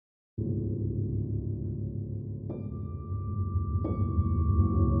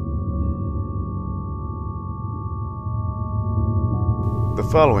The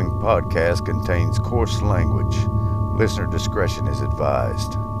following podcast contains coarse language. Listener discretion is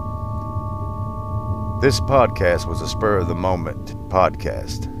advised. This podcast was a spur-of-the-moment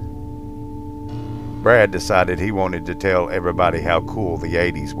podcast. Brad decided he wanted to tell everybody how cool the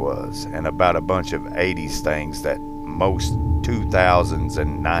 80s was and about a bunch of 80s things that most 2000s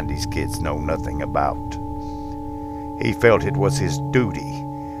and 90s kids know nothing about. He felt it was his duty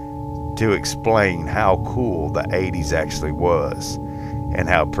to explain how cool the 80s actually was and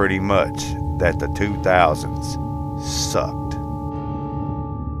how pretty much that the 2000s sucked.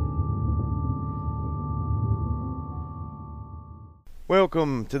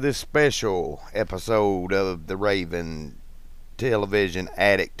 Welcome to this special episode of the Raven Television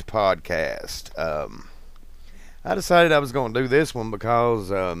Addict Podcast. I decided I was going to do this one because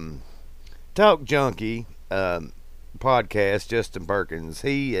Talk Junkie podcast, Justin Perkins,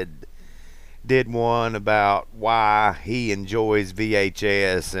 he did one about why he enjoys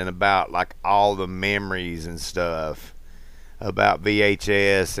VHS and about like all the memories and stuff about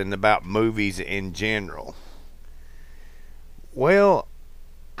VHS and about movies in general. Well,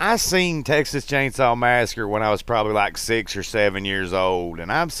 I seen Texas Chainsaw Massacre when I was probably like 6 or 7 years old,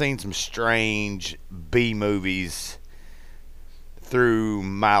 and I've seen some strange B movies through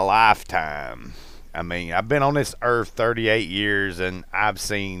my lifetime. I mean, I've been on this earth 38 years and I've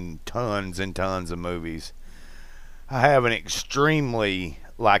seen tons and tons of movies. I have an extremely,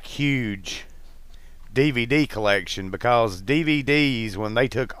 huge DVD collection because DVDs, when they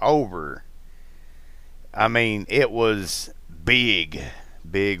took over, I mean, it was big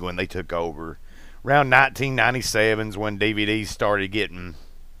when they took over. Around 1997 is when DVDs started getting,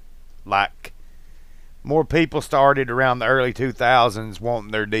 more people started around the early 2000s wanting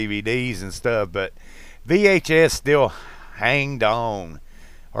their DVDs and stuff, but VHS still hung on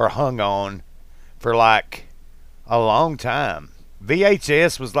for a long time.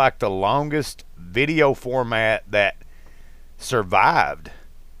 VHS was the longest video format that survived.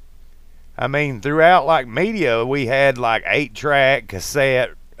 I mean, throughout media, we had 8-track, cassette,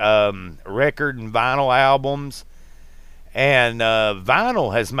 record and vinyl albums. And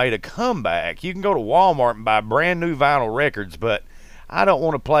vinyl has made a comeback. You can go to Walmart and buy brand new vinyl records, but I don't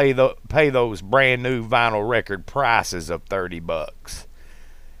want to pay those brand new vinyl record prices of $30.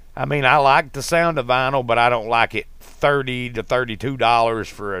 I mean, I like the sound of vinyl, but I don't like it $30 to $32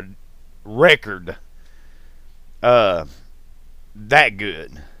 for a record that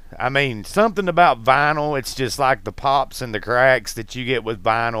good. I mean, something about vinyl, it's just like the pops and the cracks that you get with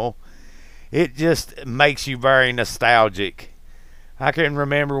vinyl. It just makes you very nostalgic. I can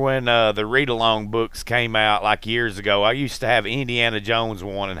remember when the read-along books came out years ago. I used to have Indiana Jones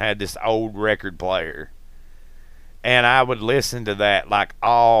one and had this old record player. And I would listen to that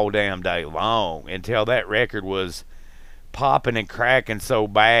all damn day long until that record was popping and cracking so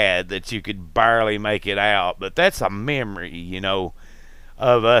bad that you could barely make it out. But that's a memory,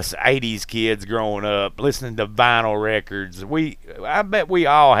 of us 80s kids growing up, listening to vinyl records. I bet we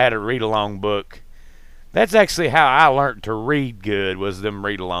all had a read-along book. That's actually how I learned to read good, was them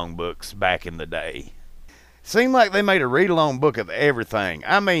read-along books back in the day. Seemed like they made a read-along book of everything.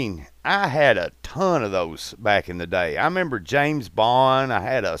 I mean, I had a ton of those back in the day. I remember James Bond. I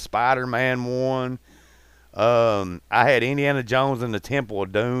had a Spider-Man one. I had Indiana Jones and the Temple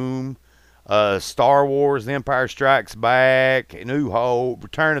of Doom. Star Wars, The Empire Strikes Back, New Hope,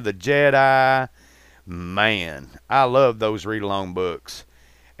 Return of the Jedi. Man, I love those read-along books.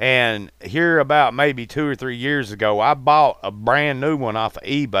 And here about maybe 2 or 3 years ago, I bought a brand new one off of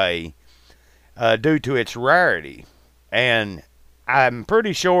eBay due to its rarity. And I'm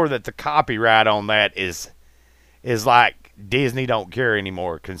pretty sure that the copyright on that is like Disney don't care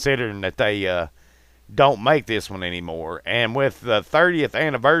anymore, considering that they don't make this one anymore. And with the 30th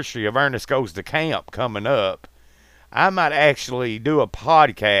anniversary of Ernest Goes to Camp coming up, I might actually do a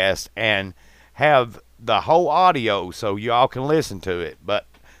podcast and have the whole audio so y'all can listen to it. But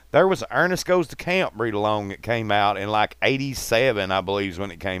there was Ernest Goes to Camp read-along that came out in 87, I believe, is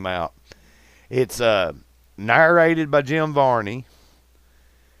when it came out. It's narrated by Jim Varney,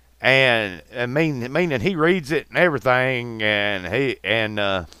 and meaning he reads it and everything, and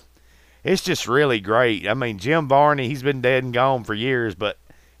it's just really great. I mean, Jim Varney, he's been dead and gone for years, but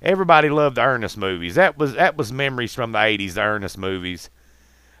everybody loved the Ernest movies. That was memories from the 80s, the Ernest movies.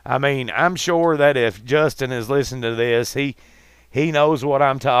 I mean, I'm sure that if Justin is listening to this, he knows what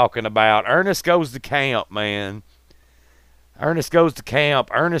I'm talking about. Ernest Goes to Camp, man. Ernest Goes to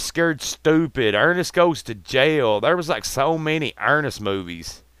Camp. Ernest Scared Stupid. Ernest Goes to Jail. There was so many Ernest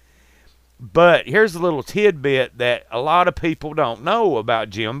movies. But here's a little tidbit that a lot of people don't know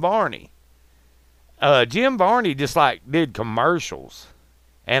about Jim Varney. Jim Varney just did commercials.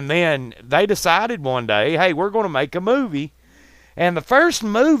 And then they decided one day, hey, we're going to make a movie. And the first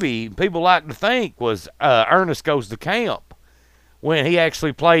movie people like to think was Ernest Goes to Camp, when he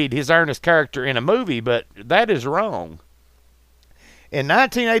actually played his Ernest character in a movie, but that is wrong. In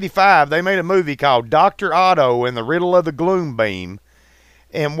 1985, they made a movie called Dr. Otto and the Riddle of the Gloom Beam,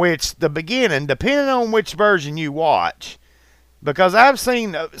 in which the beginning, depending on which version you watch, because I've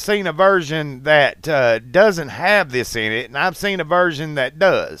seen a version that doesn't have this in it, and I've seen a version that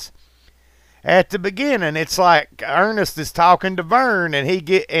does. At the beginning, it's like Ernest is talking to Vern, and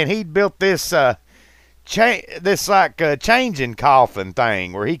he built this changing coffin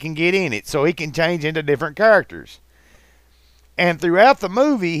thing where he can get in it, so he can change into different characters. And throughout the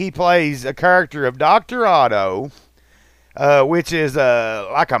movie, he plays a character of Dr. Otto, which is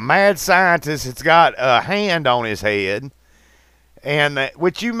like a mad scientist. It's got a hand on his head, and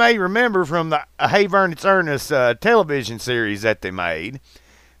which you may remember from the Hey Vern, It's Ernest television series that they made.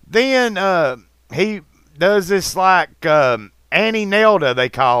 Then he does this like Annie Nelda, they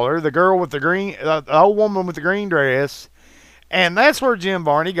call her, the girl with the green, the old woman with the green dress, and that's where Jim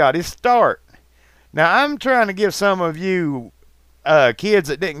Varney got his start. Now I'm trying to give some of you kids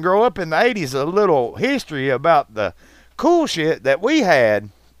that didn't grow up in the 80s a little history about the cool shit that we had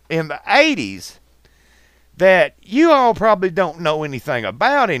in the 80s that you all probably don't know anything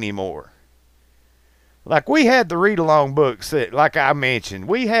about anymore. Like, we had the read-along books that, like I mentioned,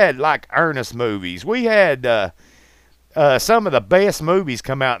 we had like Ernest movies. We had some of the best movies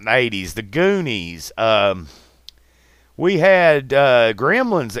come out in the 80s. The Goonies. We had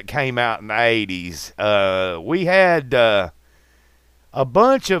Gremlins that came out in the 80s. We had a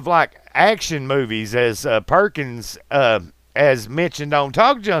bunch of like action movies, as Perkins has mentioned on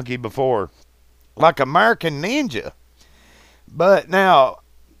Talk Junkie before, like American Ninja. But now,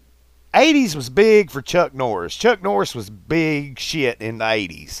 80s was big for Chuck Norris. Chuck Norris was big shit in the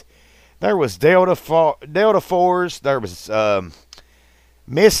 80s. There was Delta Force. There was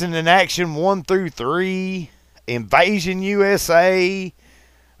Missing in Action 1 through 3, Invasion USA,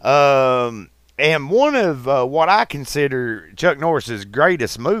 and one of what I consider Chuck Norris's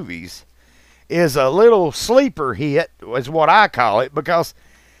greatest movies is a little sleeper hit, is what I call it, because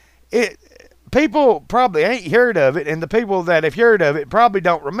people probably ain't heard of it, and the people that have heard of it probably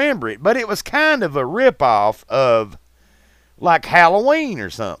don't remember it, but it was kind of a ripoff of like Halloween or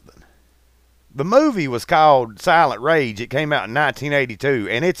something. The movie was called Silent Rage. It came out in 1982,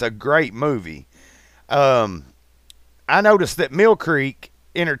 and it's a great movie. I noticed that Mill Creek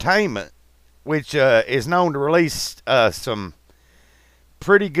Entertainment, which is known to release some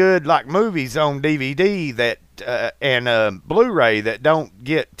pretty good like movies on DVD that and Blu-ray that don't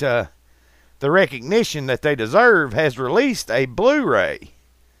get the recognition that they deserve, has released a Blu-ray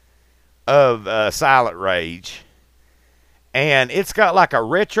of Silent Rage. And it's got like a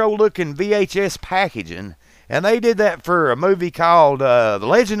retro-looking VHS packaging. And they did that for a movie called The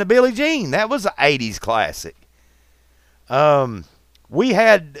Legend of Billie Jean. That was an 80s classic. We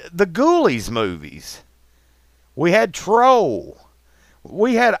had the Ghoulies movies. We had Troll.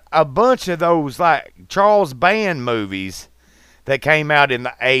 We had a bunch of those like Charles Band movies that came out in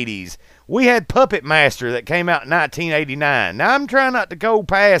the 80s. We had Puppet Master that came out in 1989. Now, I'm trying not to go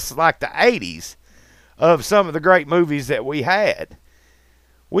past like the 80s of some of the great movies that we had.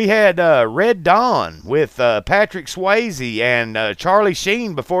 We had Red Dawn with Patrick Swayze and Charlie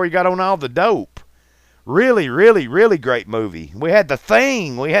Sheen before he got on all the dope. Really, really, really great movie. We had The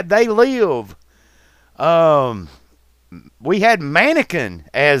Thing. We had They Live. We had Mannequin,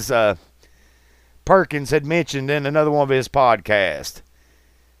 as Perkins had mentioned in another one of his podcasts.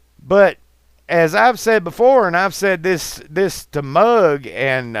 But as I've said before, and I've said this to Mug,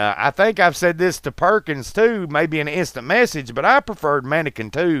 and I think I've said this to Perkins too, maybe in an instant message, but I preferred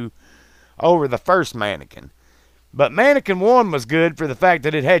Mannequin 2 over the first Mannequin. But Mannequin 1 was good for the fact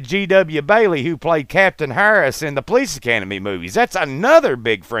that it had G.W. Bailey, who played Captain Harris in the Police Academy movies. That's another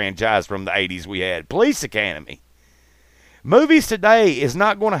big franchise from the 80s we had, Police Academy. Movies today is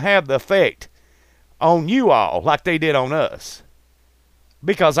not going to have the effect on you all like they did on us.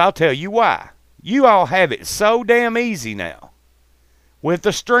 Because I'll tell you why. You all have it so damn easy now with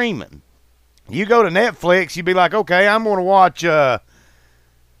the streaming. You go to Netflix, you be like, okay, I'm going to watch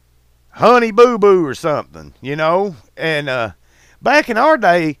Honey Boo Boo or something, you know. And back in our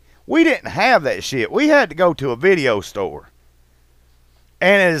day, we didn't have that shit. We had to go to a video store.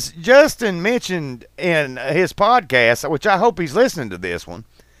 And as Justin mentioned in his podcast, which I hope he's listening to this one,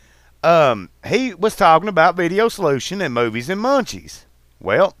 he was talking about Video Solution and Movies and Munchies.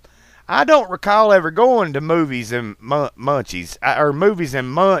 Well, I don't recall ever going to Movies and Munchies, or Movies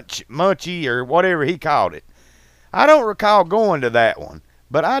and Munchie, or whatever he called it. I don't recall going to that one.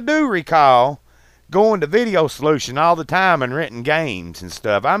 But I do recall going to Video Solution all the time and renting games and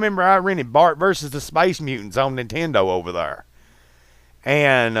stuff. I remember I rented Bart versus the Space Mutants on Nintendo over there.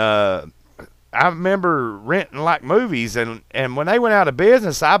 And I remember renting like movies, and when they went out of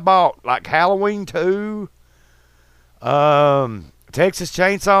business, I bought like Halloween 2, Texas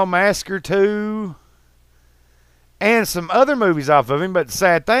Chainsaw Massacre 2, and some other movies off of him. But the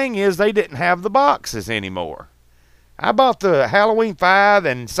sad thing is they didn't have the boxes anymore. I bought the Halloween 5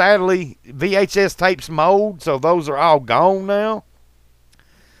 and sadly VHS tapes mold, so those are all gone now.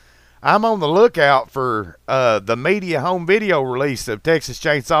 I'm on the lookout for the media home video release of Texas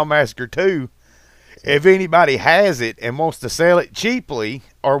Chainsaw Massacre 2. If anybody has it and wants to sell it cheaply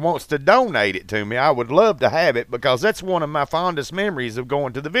or wants to donate it to me, I would love to have it, because that's one of my fondest memories of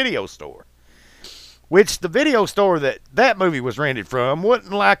going to the video store. Which the video store that movie was rented from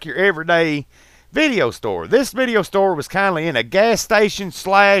wasn't like your everyday video store. This video store was kind of in a gas station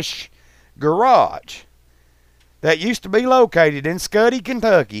 / garage that used to be located in Scuddy,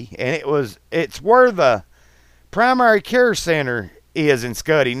 Kentucky, and it's where the primary care center is in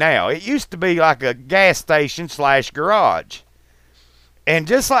Scuddy now. It used to be like a gas station / garage. And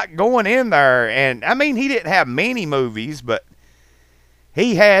just like going in there, and I mean, he didn't have many movies, but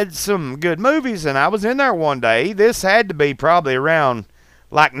he had some good movies, and I was in there one day. This had to be probably around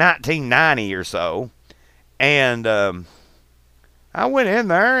like 1990 or so. And I went in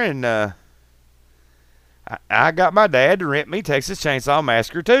there, and I got my dad to rent me Texas Chainsaw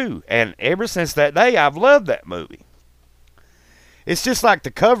Massacre 2. And ever since that day, I've loved that movie. It's just like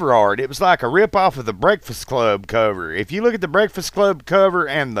the cover art. It was like a rip-off of the Breakfast Club cover. If you look at the Breakfast Club cover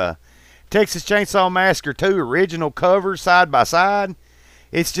and the Texas Chainsaw Massacre 2 original cover side by side,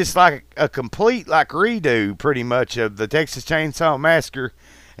 it's just like a complete like redo pretty much of the Texas Chainsaw Massacre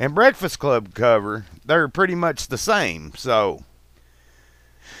and Breakfast Club cover. They're pretty much the same. So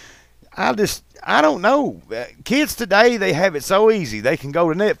I don't know. Kids today, they have it so easy. They can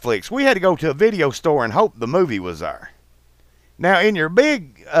go to Netflix. We had to go to a video store and hope the movie was there. Now, in your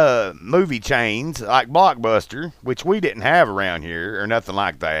big movie chains like Blockbuster, which we didn't have around here or nothing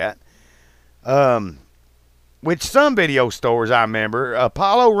like that, which some video stores I remember,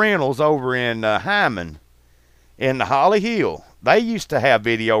 Apollo Rentals over in Hyman, in the Holly Hill, they used to have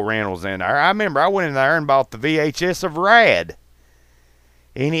video rentals in there. I remember I went in there and bought the VHS of Rad.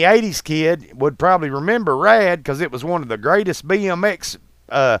 Any 80s kid would probably remember Rad, because it was one of the greatest BMX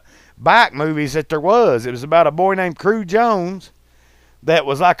bike movies that there was. It was about a boy named Crew Jones that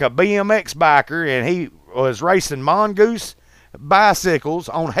was like a BMX biker, and he was racing mongoose bicycles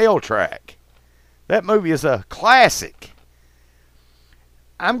on Hell Track. That movie is a classic.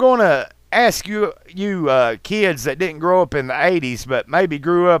 I'm going to ask you kids that didn't grow up in the 80s but maybe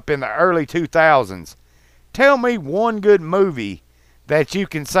grew up in the early 2000s, tell me one good movie that you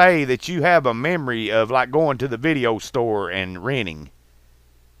can say that you have a memory of, like going to the video store and renting.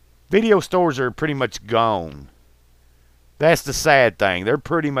 Video stores are pretty much gone. That's the sad thing. They're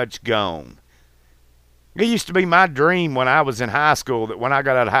pretty much gone. It used to be my dream when I was in high school that when I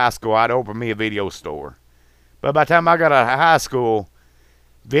got out of high school, I'd open me a video store. But by the time I got out of high school,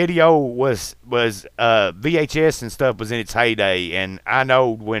 video was VHS and stuff was in its heyday. And I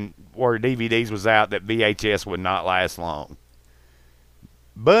know where DVDs was out that VHS would not last long.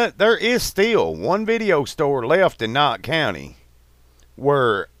 But there is still one video store left in Knott County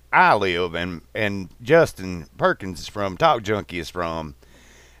where I live, and Justin Perkins is from, Talk Junkie is from.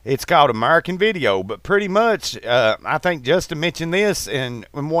 It's called American Video, but pretty much, I think Justin mentioned this in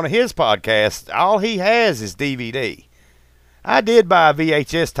one of his podcasts, all he has is DVD. I did buy a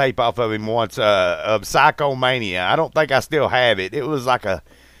VHS tape off of him once of Psychomania. I don't think I still have it. It was like a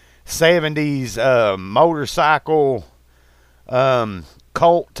 70s motorcycle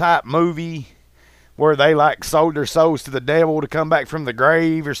cult type movie where they like sold their souls to the devil to come back from the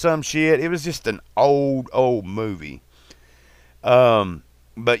grave or some shit. It was just an old movie.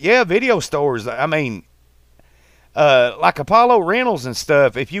 But yeah, video stores, I mean, like Apollo Rentals and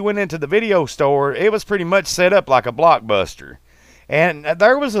stuff, if you went into the video store, it was pretty much set up like a Blockbuster. And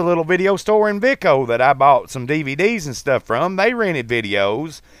there was a little video store in Vico that I bought some DVDs and stuff from. They rented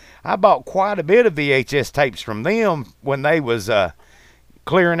videos. I bought quite a bit of VHS tapes from them when they was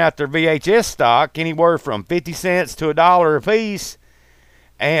clearing out their VHS stock, anywhere from 50 cents to $1 a piece.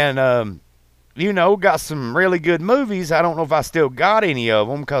 And, got some really good movies. I don't know if I still got any of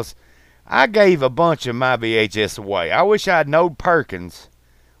them, because I gave a bunch of my VHS away. I wish I'd known Perkins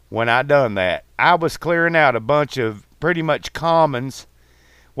when I done that. I was clearing out a bunch of pretty much commons.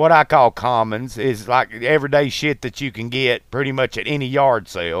 What I call commons is like everyday shit that you can get pretty much at any yard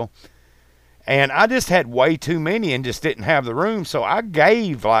sale. And I just had way too many and just didn't have the room. So I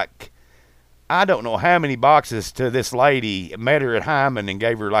gave like, I don't know how many boxes to this lady. Met her at Hyman and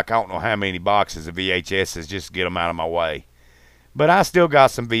gave her like, I don't know how many boxes of VHSs just to get them out of my way. But I still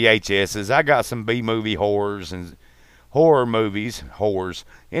got some VHSs. I got some B-movie horrors and horror movies.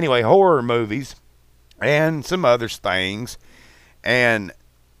 Anyway, horror movies and some other things. And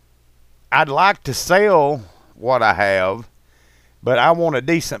I'd like to sell what I have, but I want a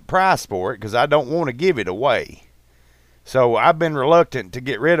decent price for it because I don't want to give it away. So I've been reluctant to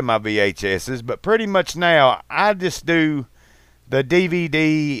get rid of my VHSs, but pretty much now I just do the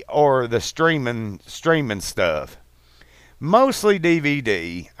DVD or the streaming stuff. Mostly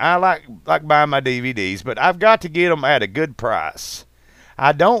DVD. I like buying my DVDs, but I've got to get them at a good price.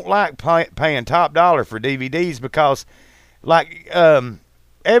 I don't like paying top dollar for DVDs because, like,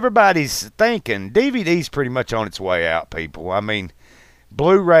 everybody's thinking DVD's pretty much on its way out, people. I mean,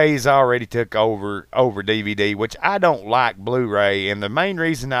 Blu-ray's already took over DVD, which I don't like Blu-ray, and the main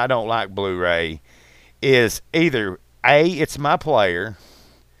reason I don't like Blu-ray is either A, it's my player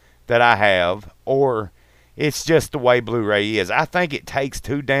that I have, or it's just the way Blu-ray is. I think it takes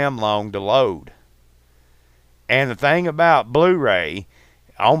too damn long to load. And the thing about Blu-ray,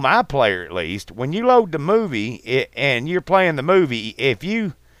 on my player at least, when you load the movie and you're playing the movie, if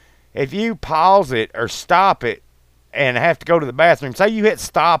you pause it or stop it and have to go to the bathroom, say you hit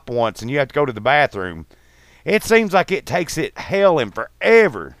stop once and you have to go to the bathroom, it seems like it takes it hell and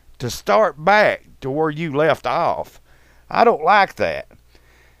forever to start back to where you left off. I don't like that.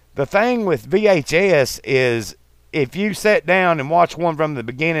 The thing with VHS is if you sat down and watched one from the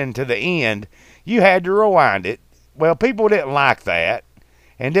beginning to the end, you had to rewind it. Well, people didn't like that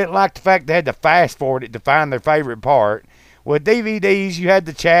and didn't like the fact they had to fast forward it to find their favorite part. With DVDs, you had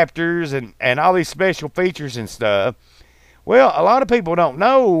the chapters and all these special features and stuff. Well, a lot of people don't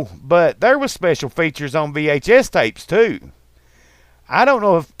know, but there was special features on VHS tapes too. I don't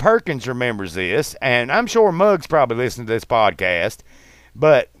know if Perkins remembers this, and I'm sure Muggs probably listened to this podcast,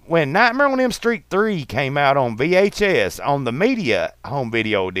 but when Nightmare on Elm Street 3 came out on VHS, on the Media Home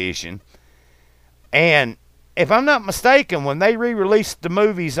Video Edition, and if I'm not mistaken, when they re-released the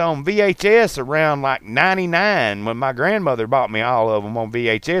movies on VHS around like 99, when my grandmother bought me all of them on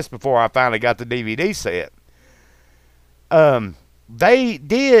VHS before I finally got the DVD set, they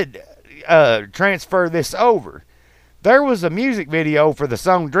did transfer this over. There was a music video for the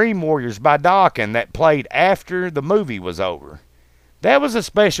song Dream Warriors by Dokken that played after the movie was over. That was a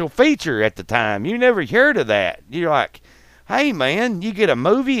special feature at the time. You never heard of that. You're like, hey man, you get a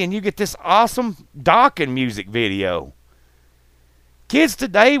movie and you get this awesome Dokken music video. Kids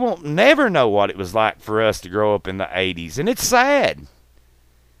today won't never know what it was like for us to grow up in the 80s, and it's sad.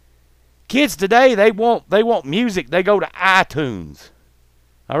 Kids today, they want music, they go to iTunes.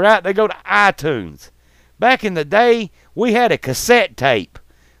 All right, they go to iTunes. Back in the day, we had a cassette tape,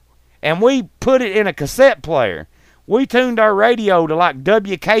 and we put it in a cassette player. We tuned our radio to like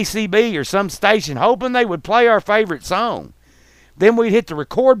WKCB or some station, hoping they would play our favorite song. Then we'd hit the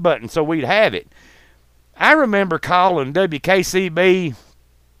record button so we'd have it. I remember calling WKCB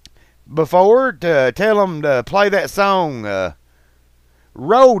before to tell them to play that song,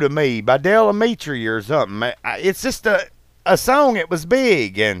 Row to Me by Del Amitri or something. It's just a song, it was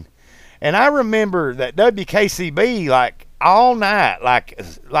big. And I remember that WKCB, like, all night, like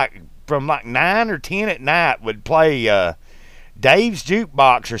from like 9 or 10 at night, would play Dave's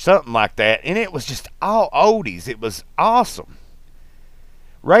Jukebox or something like that. And it was just all oldies. It was awesome.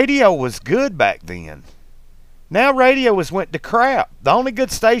 Radio was good back then. Now radio has went to crap. The only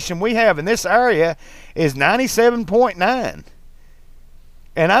good station we have in this area is 97.9.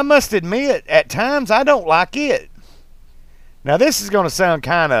 And I must admit, at times I don't like it. Now this is going to sound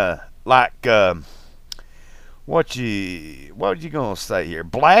kind of like, what you going to say here?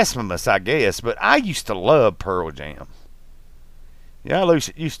 Blasphemous, I guess. But I used to love Pearl Jam. Yeah, I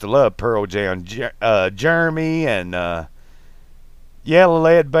used to love Pearl Jam. Jeremy and Yellow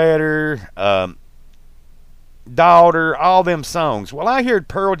Ledbetter, Daughter, all them songs. Well, I heard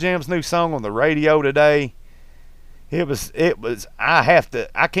Pearl Jam's new song on the radio today. It was, I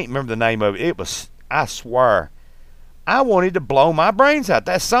can't remember the name of it. It was, I swear, I wanted to blow my brains out.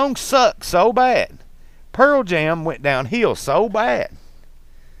 That song sucked so bad. Pearl Jam went downhill so bad.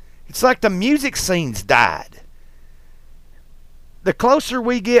 It's like the music scene's died. The closer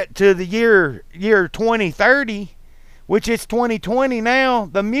we get to the year 2030, which it's 2020 now,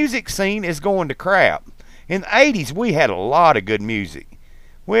 the music scene is going to crap. In the 80s, we had a lot of good music.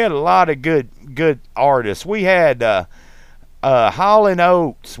 We had a lot of good artists. We had Hall &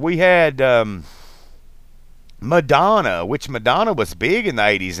 Oates. We had Madonna, which Madonna was big in the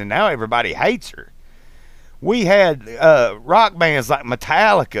 80s, and now everybody hates her. We had rock bands like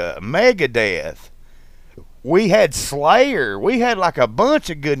Metallica, Megadeth. We had Slayer. We had like a bunch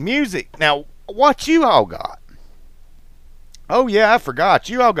of good music. Now, what you all got? Oh, yeah, I forgot.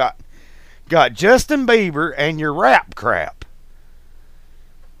 You all got Justin Bieber and your rap crap.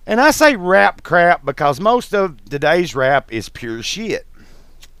 And I say rap crap because most of today's rap is pure shit.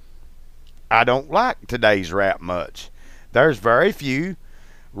 I don't like today's rap much. There's very few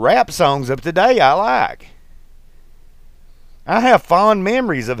rap songs of today I like. I have fond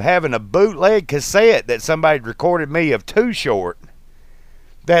memories of having a bootleg cassette that somebody recorded me of Too Short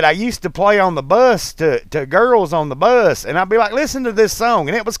that I used to play on the bus to girls on the bus, and I'd be like, listen to this song,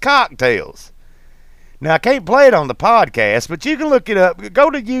 and it was Cocktails. Now, I can't play it on the podcast, but you can look it up. Go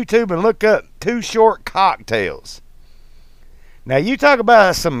to YouTube and look up Too Short Cocktails. Now, you talk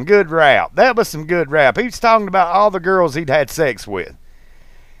about some good rap. That was some good rap. He was talking about all the girls he'd had sex with.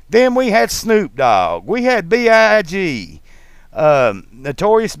 Then we had Snoop Dogg. We had B.I.G.,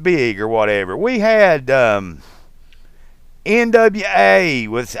 Notorious Big or whatever. We had NWA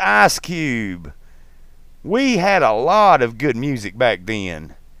with Ice Cube. We had a lot of good music back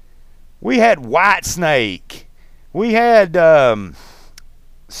then. We had Whitesnake. We had, let's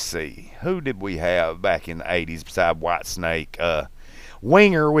see, who did we have back in the 80s besides Whitesnake?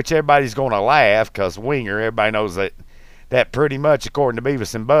 Winger, which everybody's going to laugh because Winger, everybody knows that pretty much, according to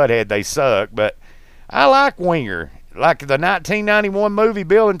Beavis and Butthead, they suck. But I like Winger. Like the 1991 movie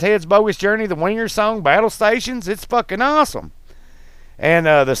Bill and Ted's Bogus Journey, the Winger song, Battle Stations, it's fucking awesome. And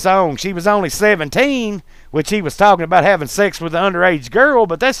the song, She Was Only 17, which he was talking about having sex with an underage girl,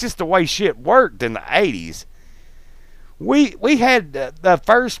 but that's just the way shit worked in the 80s. We had the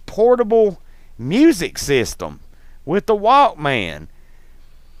first portable music system with the Walkman.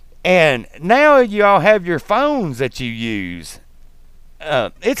 And now you all have your phones that you use.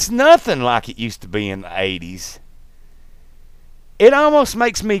 It's nothing like it used to be in the 80s. It almost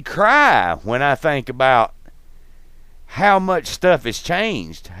makes me cry when I think about how much stuff has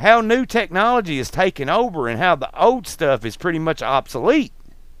changed, how new technology has taken over, and how the old stuff is pretty much obsolete.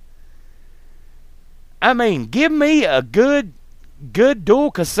 I mean, give me a good dual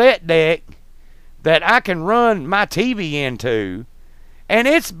cassette deck that I can run my TV into, and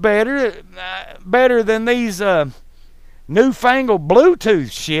it's better than these newfangled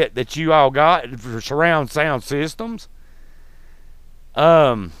Bluetooth shit that you all got for surround sound systems.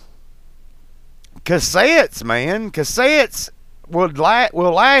 Cassettes, man. Cassettes will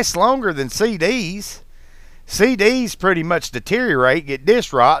last longer than CDs. CDs pretty much deteriorate, get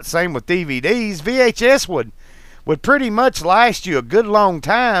disc rot. Same with DVDs. VHS would pretty much last you a good long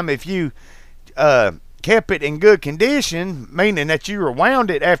time if you kept it in good condition, meaning that you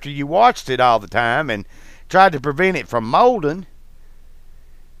rewound it after you watched it all the time and tried to prevent it from molding.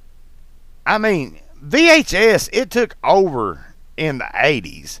 I mean, VHS, it took over in the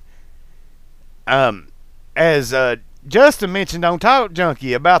 80s. As Justin mentioned on Talk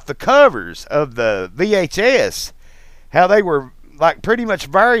Junkie about the covers of the VHS, how they were like pretty much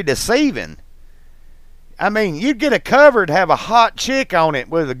very deceiving. I mean, you'd get a cover to have a hot chick on it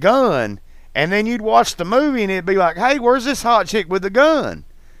with a gun, and then you'd watch the movie and it'd be like, hey, where's this hot chick with the gun?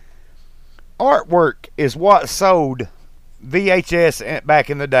 Artwork is what sold VHS back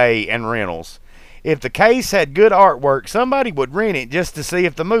in the day and rentals. If the case had good artwork, somebody would rent it just to see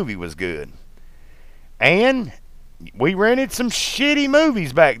if the movie was good. And we rented some shitty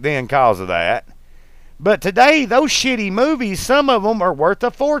movies back then because of that. But today, those shitty movies, some of them are worth a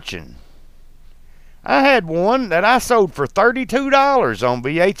fortune. I had one that I sold for $32 on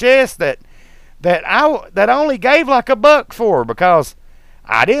VHS that I only gave like $1 for because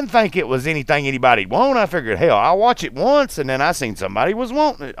I didn't think it was anything anybody'd want. I figured, hell, I'll watch it once, and then I seen somebody was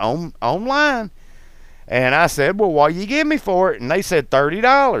wanting it online. And I said, well, what you give me for it? And they said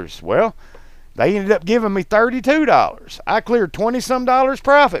 $30. Well, they ended up giving me $32. I cleared $20-some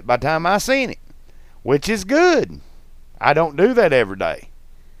profit by the time I seen it, which is good. I don't do that every day.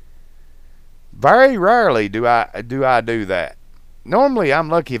 Very rarely do I do that. Normally, I'm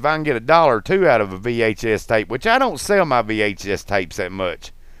lucky if I can get $1 or $2 out of a VHS tape, which I don't sell my VHS tapes that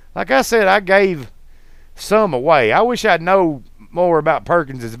much. Like I said, I gave some away. I wish I'd know more about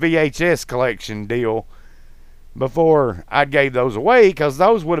Perkins' VHS collection deal before I gave those away, because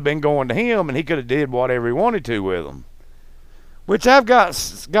those would have been going to him and he could have did whatever he wanted to with them. Which I've got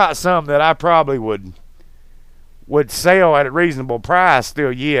some that I probably would sell at a reasonable price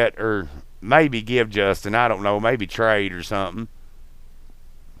still yet, or maybe give Justin, I don't know, maybe trade or something.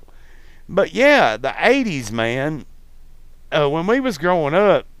 But yeah, the 80s, man, when we was growing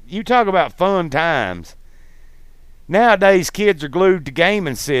up, you talk about fun times. Nowadays, kids are glued to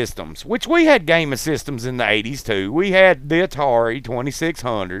gaming systems, which we had gaming systems in the 80s too. We had the Atari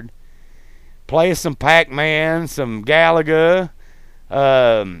 2600, play some Pac-Man, some Galaga,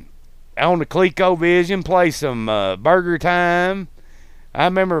 on the ColecoVision, play some Burger Time. I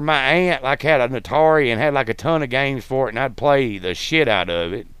remember my aunt like had an Atari and had like a ton of games for it, and I'd play the shit out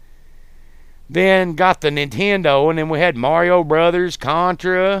of it. Then got the Nintendo, and then we had Mario Brothers,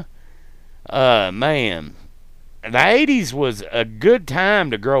 Contra. Man, the 80s was a good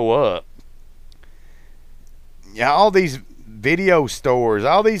time to grow up. Yeah, all these video stores,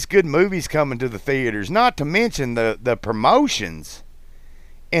 all these good movies coming to the theaters, not to mention the promotions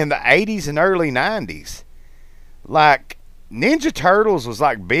in the 80s and early 90s. Like, Ninja Turtles was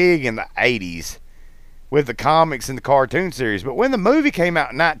like big in the 80s with the comics and the cartoon series. But when the movie came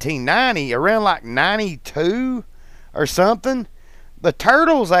out in 1990, around like 92 or something, the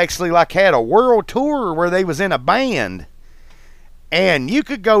Turtles actually like had a world tour where they was in a band. And you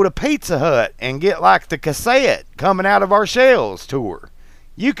could go to Pizza Hut and get like the cassette Coming Out of Our Shells tour.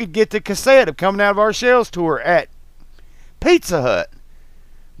 You could get the cassette of Coming Out of Our Shells tour at Pizza Hut.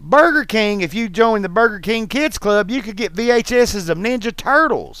 Burger King, if you joined the Burger King Kids Club, you could get VHSs of Ninja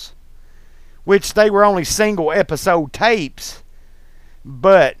Turtles, which they were only single episode tapes.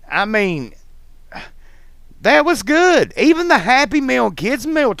 But, I mean, that was good. Even the Happy Meal Kids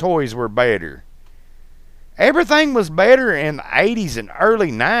Meal toys were better. Everything was better in the 80s and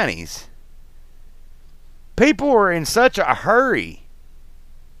early 90s. People were in such a hurry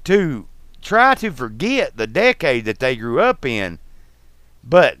to try to forget the decade that they grew up in.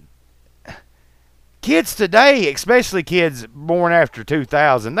 But kids today, especially kids born after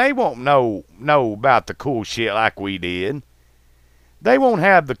 2000, they won't know about the cool shit like we did. They won't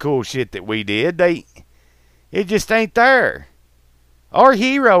have the cool shit that we did. It just ain't there. Our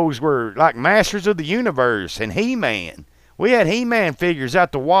heroes were like Masters of the Universe and He-Man. We had He-Man figures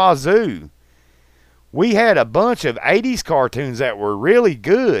out the wazoo. We had a bunch of 80s cartoons that were really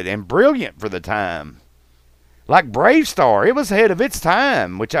good and brilliant for the time. Like Brave Star, it was ahead of its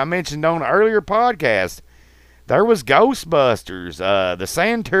time, which I mentioned on an earlier podcast. There was Ghostbusters, the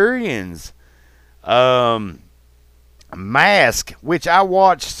Centurions, Mask, which I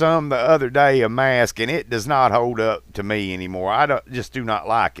watched some the other day of Mask, and it does not hold up to me anymore. I just do not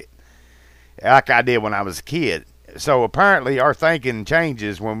like it like I did when I was a kid. So apparently our thinking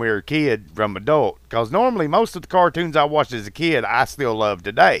changes when we're a kid from adult, because normally most of the cartoons I watched as a kid I still love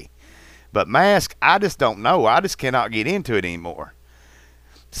today. But Mask, I just don't know. I just cannot get into it anymore.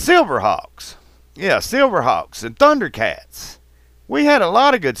 Silverhawks. Yeah, Silverhawks and Thundercats. We had a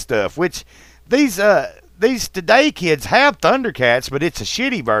lot of good stuff, which these today kids have Thundercats, but it's a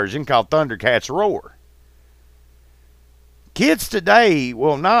shitty version called Thundercats Roar. Kids today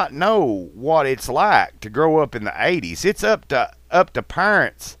will not know what it's like to grow up in the 80s. It's up to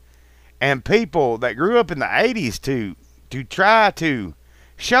parents and people that grew up in the 80s to try to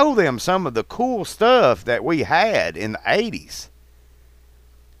show them some of the cool stuff that we had in the 80s.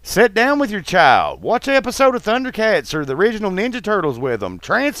 Sit down with your child. Watch an episode of Thundercats or the original Ninja Turtles with them.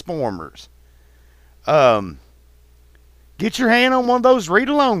 Transformers. Get your hand on one of those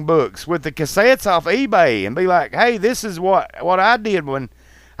read-along books with the cassettes off eBay and be like, hey, this is what I did when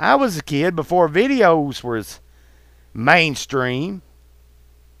I was a kid before videos was mainstream.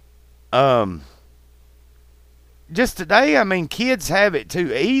 Just today, I mean, kids have it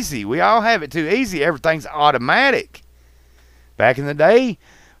too easy. We all have it too easy. Everything's automatic. Back in the day,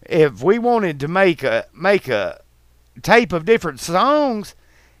 if we wanted to make a tape of different songs,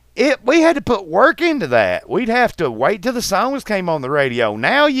 we had to put work into that. We'd have to wait till the songs came on the radio.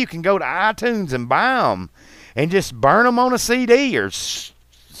 Now you can go to iTunes and buy them and just burn them on a CD or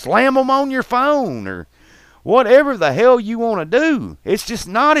slam them on your phone or whatever the hell you want to do. It's just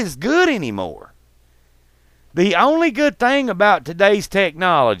not as good anymore. The only good thing about today's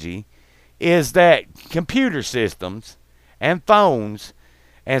technology is that computer systems and phones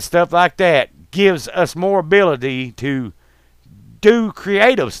and stuff like that gives us more ability to do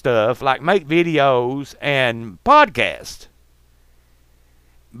creative stuff like make videos and podcasts.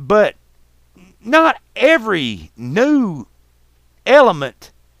 But not every new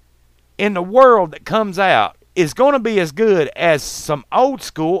element in the world that comes out is going to be as good as some old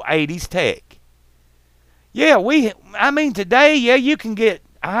school 80s tech. Yeah, today, you can get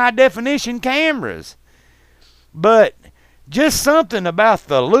high definition cameras. But just something about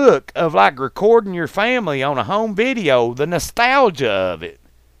the look of like recording your family on a home video, the nostalgia of it.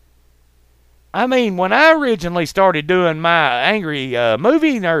 I mean, when I originally started doing my Angry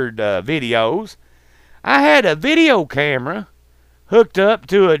Movie Nerd videos, I had a video camera hooked up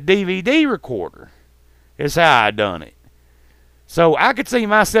to a DVD recorder. is how I done it. So I could see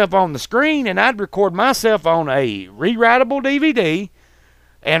myself on the screen, and I'd record myself on a rewritable DVD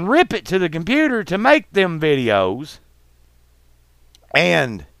and rip it to the computer to make them videos.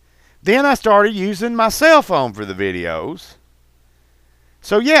 And then I started using my cell phone for the videos.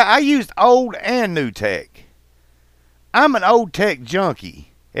 So yeah, I used old and new tech. I'm an old tech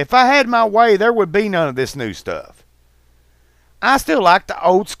junkie. If I had my way, there would be none of this new stuff. I still like the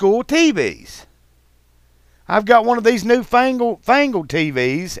old school TVs. I've got one of these new fangled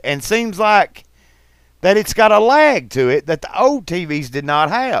TVs, and seems like that it's got a lag to it that the old TVs did not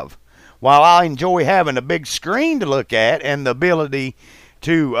have. While I enjoy having a big screen to look at and the ability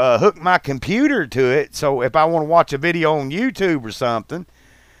to hook my computer to it, so if I want to watch a video on YouTube or something,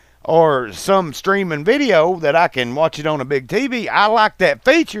 or some streaming video that I can watch it on a big TV, I like that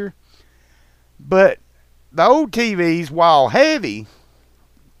feature. But the old TVs, while heavy,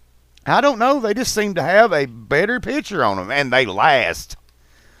 I don't know, they just seem to have a better picture on them, and they last.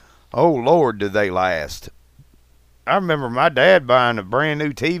 Oh, Lord, do they last. I remember my dad buying a brand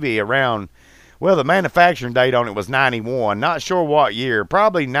new TV around, well, the manufacturing date on it was 91. Not sure what year,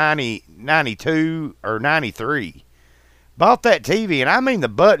 probably 92 or 93. Bought that TV, and I mean the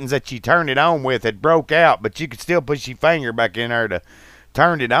buttons that you turn it on with had broke out, but you could still push your finger back in there to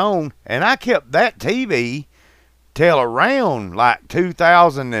turn it on. And I kept that TV till around like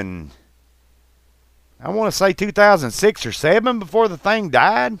 2000 and I want to say 2006 or 7 before the thing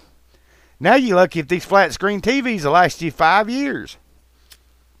died. Now you're lucky if these flat screen TVs will last you 5 years.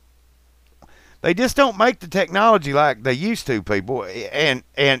 They just don't make the technology like they used to, people. And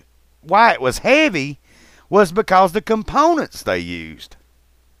why it was heavy was because the components they used.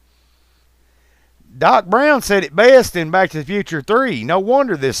 Doc Brown said it best in Back to the Future 3. No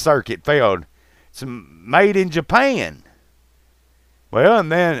wonder this circuit failed. It's made in Japan. Well,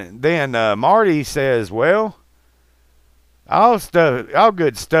 and then Marty says, well, all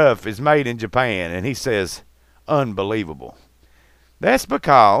good stuff is made in Japan. And he says, unbelievable. That's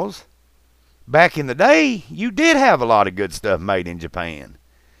because back in the day, you did have a lot of good stuff made in Japan.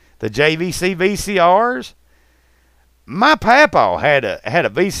 The JVC VCRs. My papa had a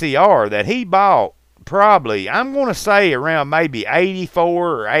VCR that he bought probably, I'm going to say around maybe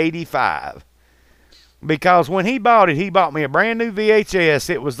 84 or 85. Because when he bought it, he bought me a brand new VHS.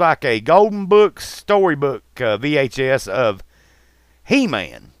 It was like a Golden Book storybook VHS of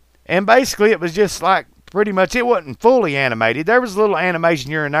He-Man. And basically it was just like pretty much, it wasn't fully animated. There was a little animation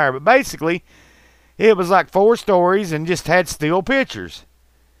here and there, but basically it was like 4 stories and just had still pictures.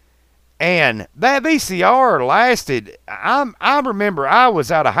 And that VCR lasted, I remember I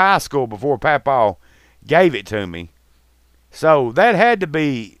was out of high school before Papa gave it to me. So that had to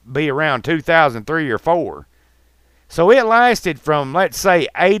be around 2003 or 4. So it lasted from, let's say,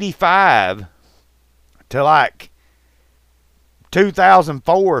 85 to like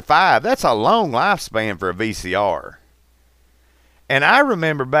 2004 or 5. That's a long lifespan for a VCR. And I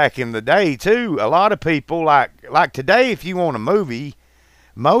remember back in the day, too, a lot of people, like today, if you want a movie,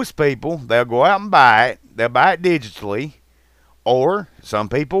 most people, they'll go out and buy it. They'll buy it digitally. Or some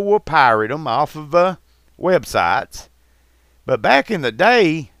people will pirate them off of websites. But back in the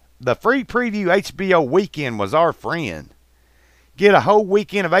day, the free preview HBO weekend was our friend. Get a whole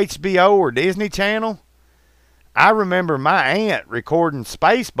weekend of HBO or Disney Channel. I remember my aunt recording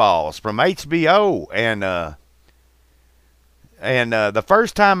Spaceballs from HBO. And the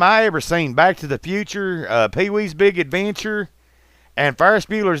first time I ever seen Back to the Future, Pee-wee's Big Adventure, and Ferris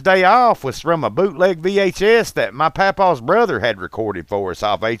Bueller's Day Off was from a bootleg VHS that my papa's brother had recorded for us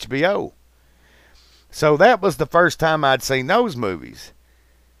off HBO. So that was the first time I'd seen those movies.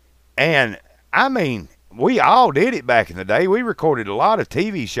 And, I mean, we all did it back in the day. We recorded a lot of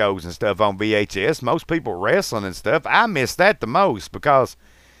TV shows and stuff on VHS. Most people wrestling and stuff. I missed that the most because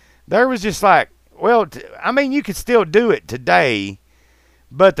there was just like, well, I mean, you could still do it today.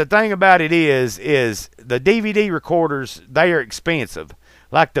 But the thing about it is the DVD recorders, they are expensive.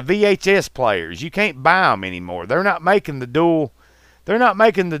 Like the VHS players, you can't buy them anymore. They're not making the dual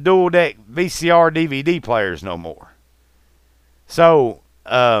deck VCR DVD players no more. So,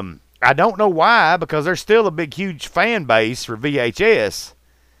 I don't know why, because there's still a big, huge fan base for VHS.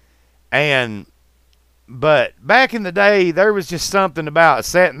 But back in the day, there was just something about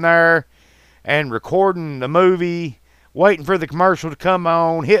sitting there and recording the movie, waiting for the commercial to come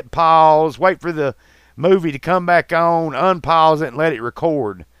on, hit pause, wait for the movie to come back on, unpause it, and let it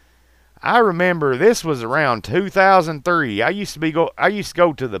record. I remember this was around 2003. I used to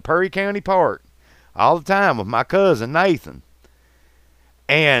go to the Perry County Park all the time with my cousin Nathan.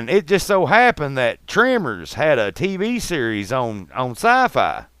 And it just so happened that Tremors had a TV series on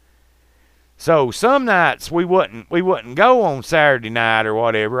Sci-Fi. So some nights we wouldn't go on Saturday night or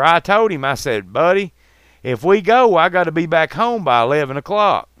whatever. I told him, I said, buddy, if we go, I got to be back home by 11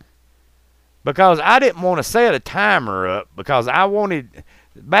 o'clock. Because I didn't want to set a timer up, because I wanted,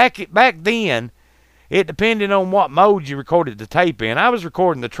 back then, it depended on what mode you recorded the tape in. I was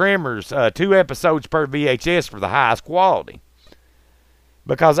recording the Tremors 2 episodes per VHS for the highest quality,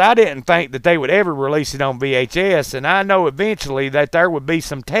 because I didn't think that they would ever release it on VHS, and I know eventually that there would be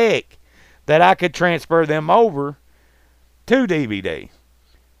some tech that I could transfer them over to DVD.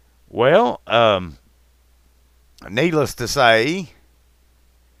 Well, needless to say,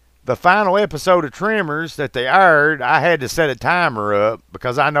 the final episode of Tremors that they aired, I had to set a timer up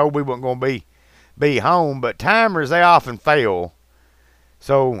because I know we weren't going to be home. But timers, they often fail.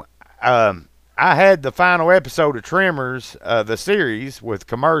 So I had the final episode of Tremors, the series, with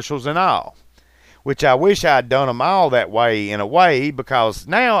commercials and all, which I wish I'd done them all that way, in a way, because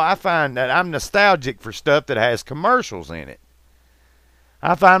now I find that I'm nostalgic for stuff that has commercials in it.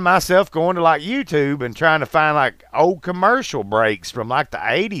 I find myself going to like YouTube and trying to find like old commercial breaks from like the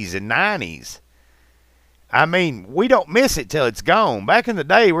 80s and 90s. I mean, we don't miss it till it's gone. Back in the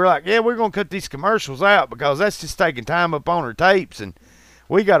day, we're like, yeah, we're going to cut these commercials out because that's just taking time up on our tapes, and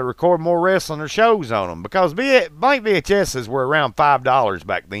we got to record more wrestling or shows on them, because blank VHSs were around $5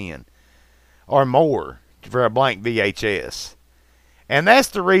 back then or more for a blank VHS. And that's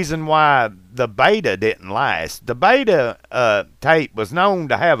the reason why the beta didn't last. The beta tape was known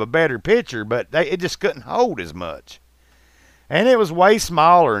to have a better picture, but it just couldn't hold as much. And it was way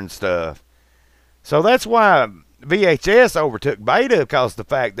smaller and stuff. So that's why VHS overtook beta, because of the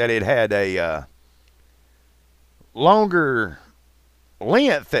fact that it had a longer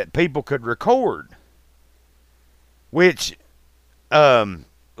length that people could record. Which,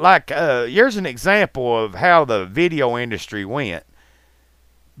 here's an example of how the video industry went.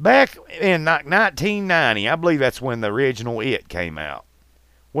 Back in 1990, I believe that's when the original It came out.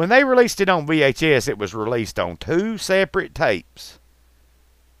 When they released it on VHS, it was released on 2 separate tapes.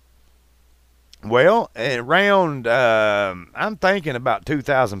 Well, around, I'm thinking about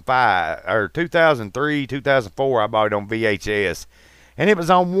 2005, or 2003, 2004, I bought it on VHS. And it was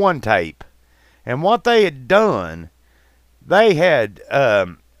on 1 tape. And what they had done, they had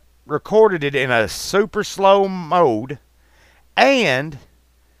recorded it in a super slow mode, and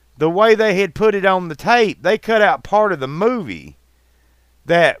the way they had put it on the tape, they cut out part of the movie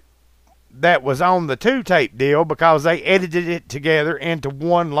that was on the 2-tape deal, because they edited it together into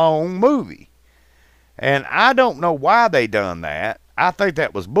one long movie. And I don't know why they done that. I think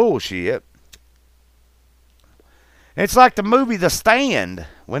that was bullshit. It's like the movie The Stand.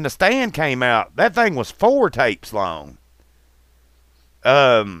 When The Stand came out, that thing was 4 tapes long.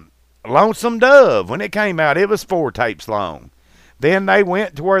 Lonesome Dove, when it came out, it was 4 tapes long. Then they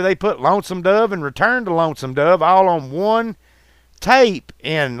went to where they put Lonesome Dove and Return to Lonesome Dove all on 1 tape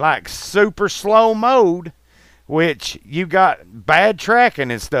in like super slow mode, which you got bad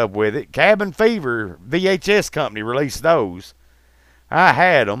tracking and stuff with it. Cabin Fever VHS company released those. I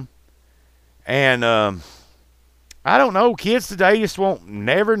had them. And I don't know, kids today just won't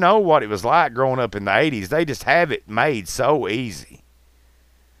never know what it was like growing up in the 80s. They just have it made so easy.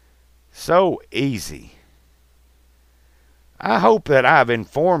 So easy. I hope that I've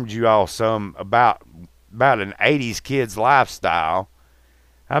informed you all some about an 80s kid's lifestyle.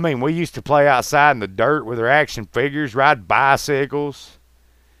 I mean, we used to play outside in the dirt with our action figures, ride bicycles.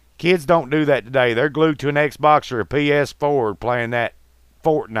 Kids don't do that today. They're glued to an Xbox or a PS4 playing that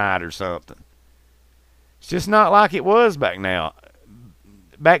Fortnite or something. It's just not like it was back now.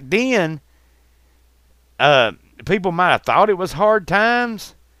 Back then, people might have thought it was hard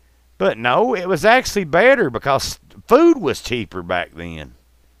times, but no, it was actually better, because food was cheaper back then.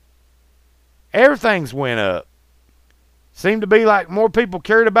 Everything's went up. Seemed to be like more people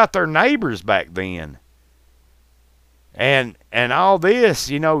cared about their neighbors back then. And all this,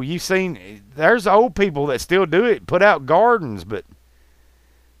 you know, you've seen, there's old people that still do it, put out gardens, but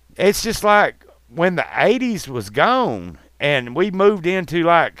it's just like when the 80s was gone and we moved into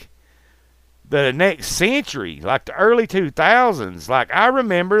like the next century, like the early 2000s, like I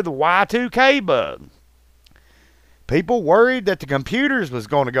remember the Y2K bug. People worried that the computers was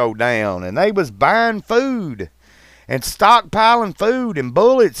going to go down, and they was buying food and stockpiling food and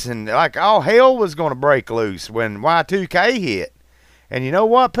bullets, and like all hell was going to break loose when Y2K hit. And you know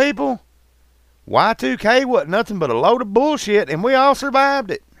what, people? Y2K wasn't nothing but a load of bullshit, and we all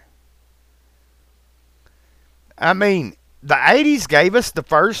survived it. I mean, the 80s gave us the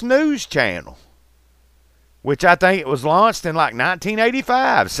first news channel, which I think it was launched in like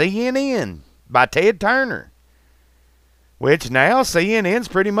 1985, CNN, by Ted Turner. which now CNN's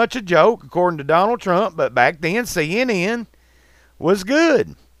pretty much a joke, according to Donald Trump, but back then CNN was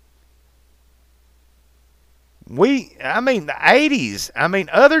good. The 80s,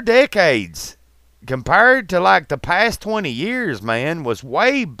 other decades, compared to like the past 20 years, man, was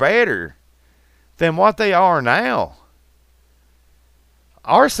way better than what they are now.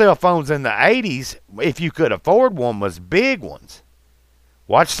 Our cell phones in the 80s, if you could afford one, was big ones.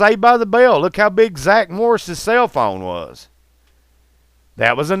 Watch Saved by the Bell. Look how big Zach Morris's cell phone was.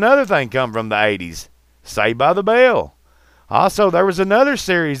 That was another thing come from the 80s. Saved by the Bell. Also, there was another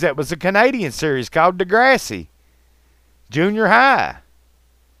series that was a Canadian series called Degrassi. Junior High.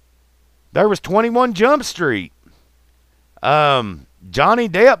 There was 21 Jump Street. Johnny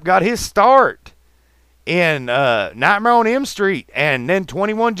Depp got his start in Nightmare on M Street and then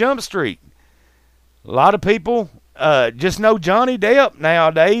 21 Jump Street. A lot of people just know Johnny Depp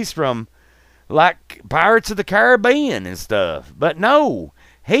nowadays from like Pirates of the Caribbean and stuff. But no,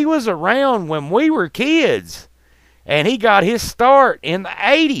 he was around when we were kids and he got his start in the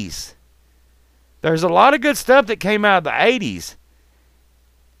 80s. There's a lot of good stuff that came out of the 80s.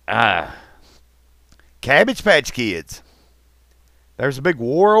 Cabbage Patch Kids. There's a big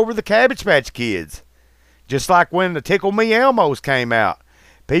war over the Cabbage Patch Kids. Just like when the Tickle Me Elmos came out.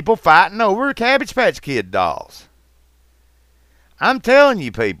 People fighting over Cabbage Patch Kid dolls. I'm telling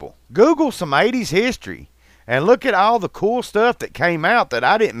you people, Google some 80s history and look at all the cool stuff that came out that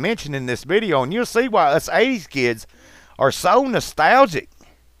I didn't mention in this video, and you'll see why us 80s kids are so nostalgic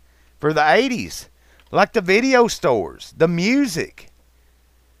for the 80s. Like the video stores, the music,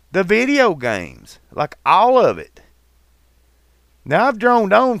 the video games, like all of it. Now I've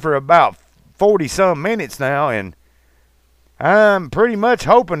droned on for about 40-some minutes now, and I'm pretty much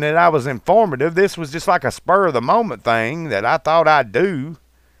hoping that I was informative. This was just like a spur-of-the-moment thing that I thought I'd do.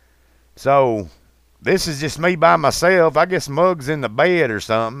 So, this is just me by myself. I guess Mug's in the bed or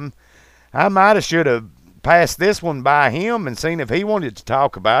something. I might have should have passed this one by him and seen if he wanted to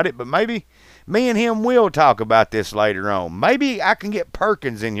talk about it, but maybe me and him will talk about this later on. Maybe I can get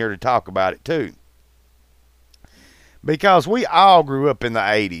Perkins in here to talk about it too. Because we all grew up in the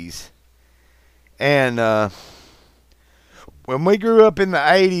 80s. And when we grew up in the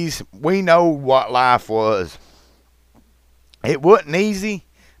 80s, we know what life was. It wasn't easy,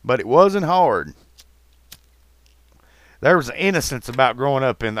 but it wasn't hard. There was innocence about growing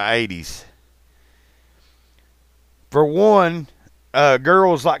up in the 80s. For one,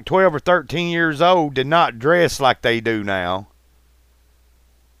 girls like 12 or 13 years old did not dress like they do now.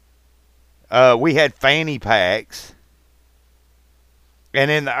 We had fanny packs. And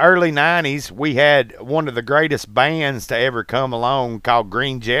in the early 90s, we had one of the greatest bands to ever come along called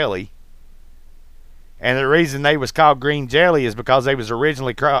Green Jelly. And the reason they was called Green Jelly is because they was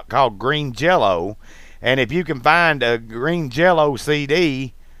originally called Green Jello. And if you can find a Green Jello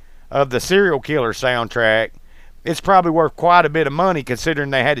CD of the Serial Killer soundtrack, it's probably worth quite a bit of money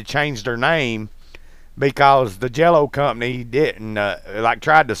considering they had to change their name because the Jello company didn't,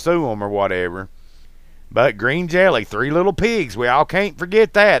 tried to sue them or whatever. But Green Jelly, Three Little Pigs, we all can't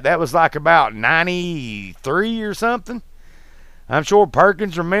forget that. That was like about 93 or something. I'm sure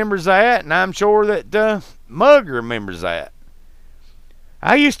Perkins remembers that, and I'm sure that Mug remembers that.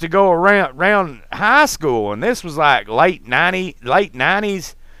 I used to go around high school, and this was like late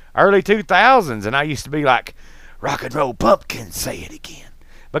 90s, early 2000s, and I used to be like, Rock and Roll Pumpkin, say it again.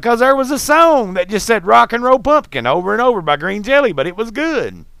 Because there was a song that just said Rock and Roll Pumpkin over and over by Green Jelly, but it was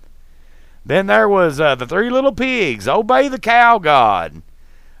good. Then there was the Three Little Pigs, Obey the Cow God.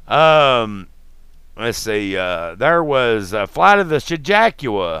 Let's see, there was Flight of the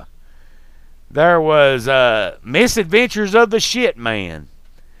Shajakua. There was Misadventures of the Shit Man.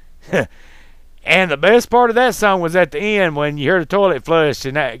 And the best part of that song was at the end when you hear the toilet flush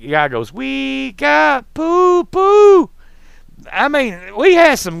and that guy goes, we got poo-poo. I mean, we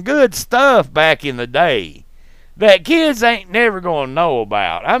had some good stuff back in the day that kids ain't never going to know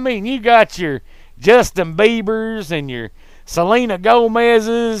about. I mean, you got your Justin Biebers and your Selena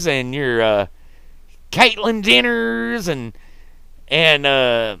Gomez's and your Caitlyn Jenners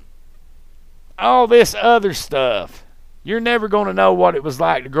and all this other stuff. You're never going to know what it was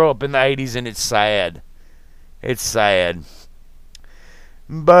like to grow up in the 80s, and it's sad. It's sad.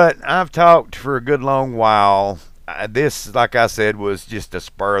 But I've talked for a good long while. This, like I said, was just a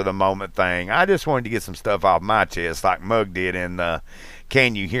spur-of-the-moment thing. I just wanted to get some stuff off my chest like Mug did in the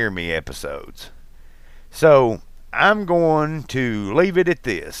Can You Hear Me episodes. So, I'm going to leave it at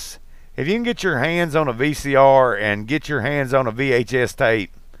this. If you can get your hands on a VCR and get your hands on a VHS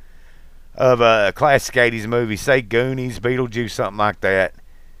tape of a classic 80s movie, say Goonies, Beetlejuice, something like that,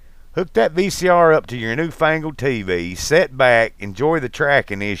 Hook that VCR up to your newfangled TV, sit back, enjoy the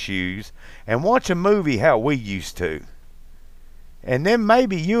tracking issues, and watch a movie how we used to. And then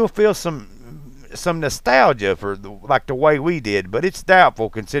maybe you'll feel some nostalgia for like the way we did, but it's doubtful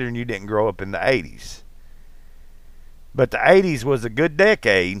considering you didn't grow up in the 80s. But the 80s was a good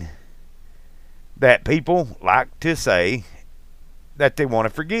decade that people like to say that they want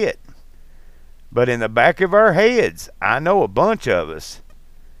to forget. But in the back of our heads, I know a bunch of us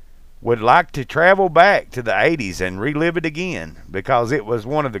would like to travel back to the 80s and relive it again because it was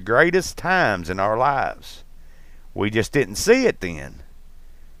one of the greatest times in our lives. We just didn't see it then.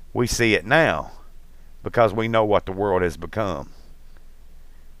 We see it now because we know what the world has become.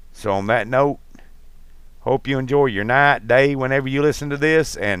 So on that note, hope you enjoy your night, day, whenever you listen to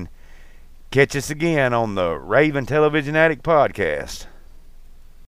this, and catch us again on the Raven Television Addict Podcast.